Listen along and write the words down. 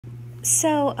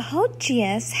So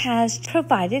Hojias has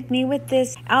provided me with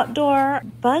this outdoor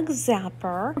bug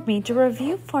zapper for me to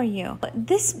review for you.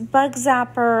 This bug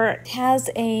zapper has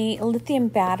a lithium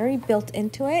battery built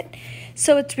into it,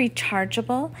 so it's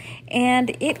rechargeable,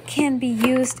 and it can be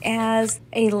used as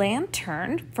a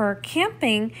lantern for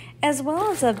camping as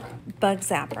well as a bug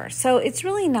zapper. So it's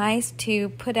really nice to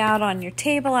put out on your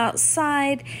table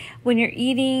outside when you're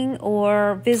eating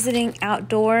or visiting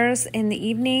outdoors in the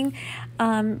evening.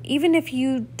 Even if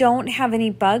you don't have any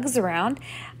bugs around.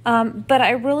 But I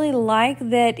really like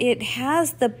that it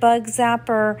has the bug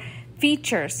zapper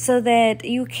feature so that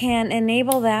you can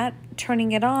enable that,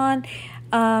 turning it on,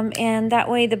 and that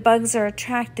way the bugs are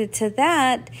attracted to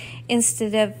that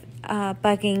instead of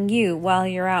bugging you while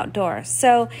you're outdoors.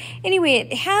 So anyway,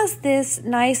 it has this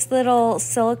nice little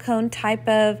silicone type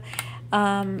of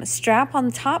strap on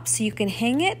the top so you can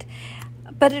hang it.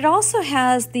 But it also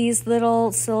has these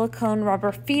little silicone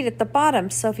rubber feet at the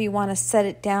bottom. So if you want to set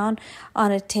it down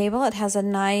on a table, it has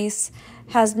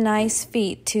nice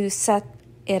feet to set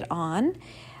it on.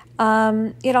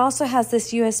 It also has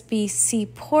this USB-C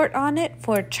port on it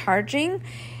for charging.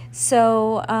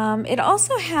 So it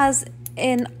also has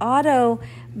an auto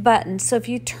button. So if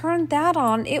you turn that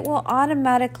on, it will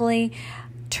automatically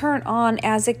turn on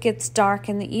as it gets dark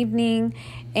in the evening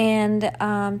and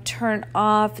turn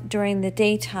off during the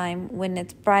daytime when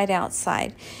it's bright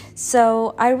outside.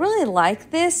 So I really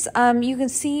like this. You can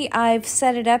see I've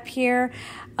set it up here.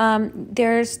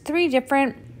 There's 3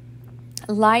 different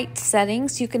light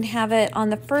settings. You can have it on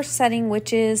the first setting,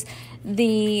 which is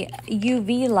the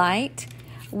UV light,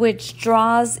 which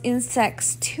draws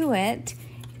insects to it.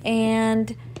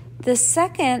 And the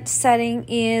second setting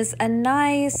is a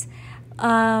nice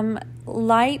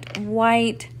light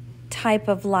white type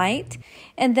of light,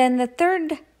 and then the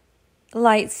third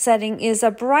light setting is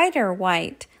a brighter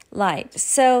white light.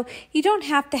 So you don't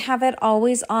have to have it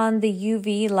always on the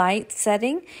UV light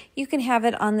setting. You can have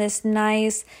it on this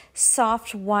nice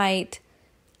soft white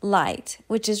light,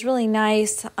 which is really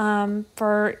nice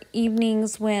for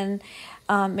evenings when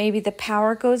maybe the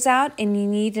power goes out and you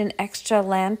need an extra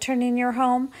lantern in your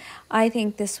home. I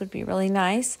think this would be really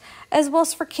nice, as well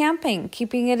as for camping,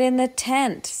 keeping it in the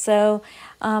tent so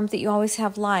that you always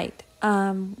have light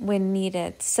when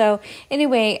needed. So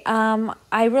anyway,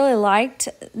 I really liked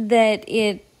that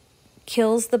it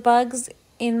kills the bugs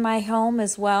in my home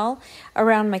as well,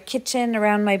 around my kitchen,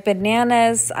 around my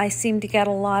bananas. I seem to get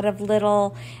a lot of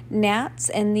little gnats,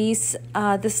 and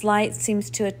this light seems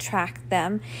to attract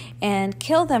them and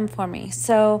kill them for me.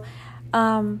 So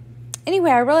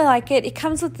anyway, I really like it. It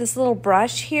comes with this little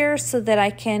brush here so that I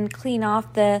can clean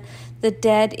off the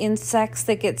dead insects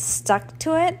that get stuck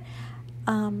to it.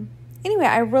 Anyway,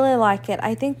 I really like it.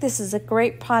 I think this is a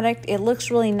great product. It looks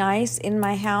really nice in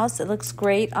my house. It looks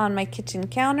great on my kitchen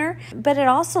counter, but it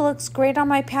also looks great on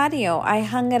my patio. I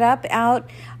hung it up out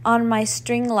on my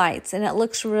string lights, and it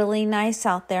looks really nice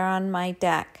out there on my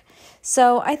deck.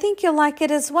 So I think you'll like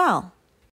it as well.